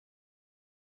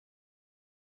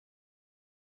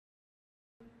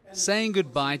saying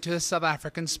goodbye to a South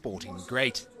African sporting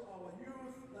great.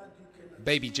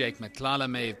 Baby Jake Matlala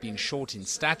may have been short in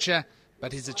stature,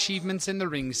 but his achievements in the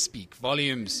ring speak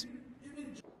volumes.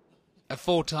 A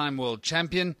four-time world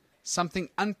champion, something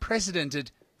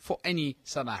unprecedented for any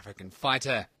South African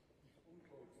fighter.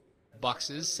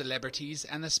 Boxers, celebrities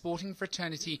and the sporting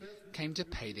fraternity came to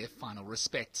pay their final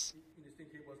respects.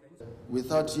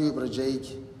 Without you, Baby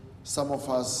Jake, some of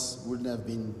us wouldn't have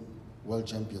been world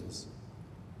champions.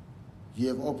 You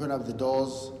have opened up the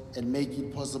doors and make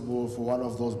it possible for one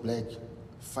of those black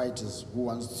fighters who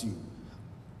wants to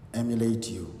emulate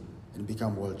you and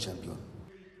become world champion.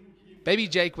 Baby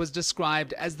Jake was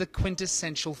described as the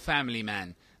quintessential family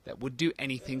man that would do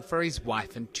anything for his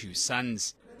wife and two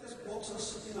sons.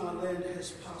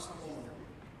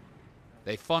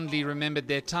 They fondly remembered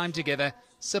their time together,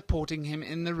 supporting him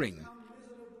in the ring.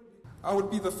 I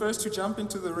would be the first to jump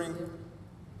into the ring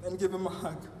and give him a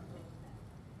hug.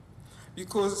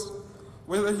 Because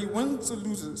whether he wins or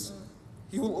loses,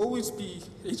 he will always be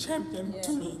a champion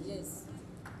to me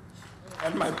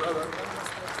and my brother.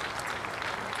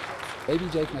 Baby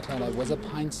Jake Matlala was a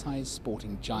pint-sized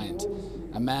sporting giant,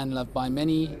 a man loved by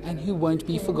many and who won't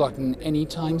be forgotten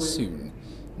anytime soon.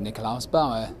 Nicolaus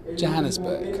Bauer,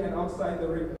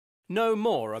 Johannesburg. Know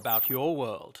more about your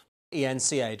world.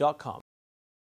 eNCA.com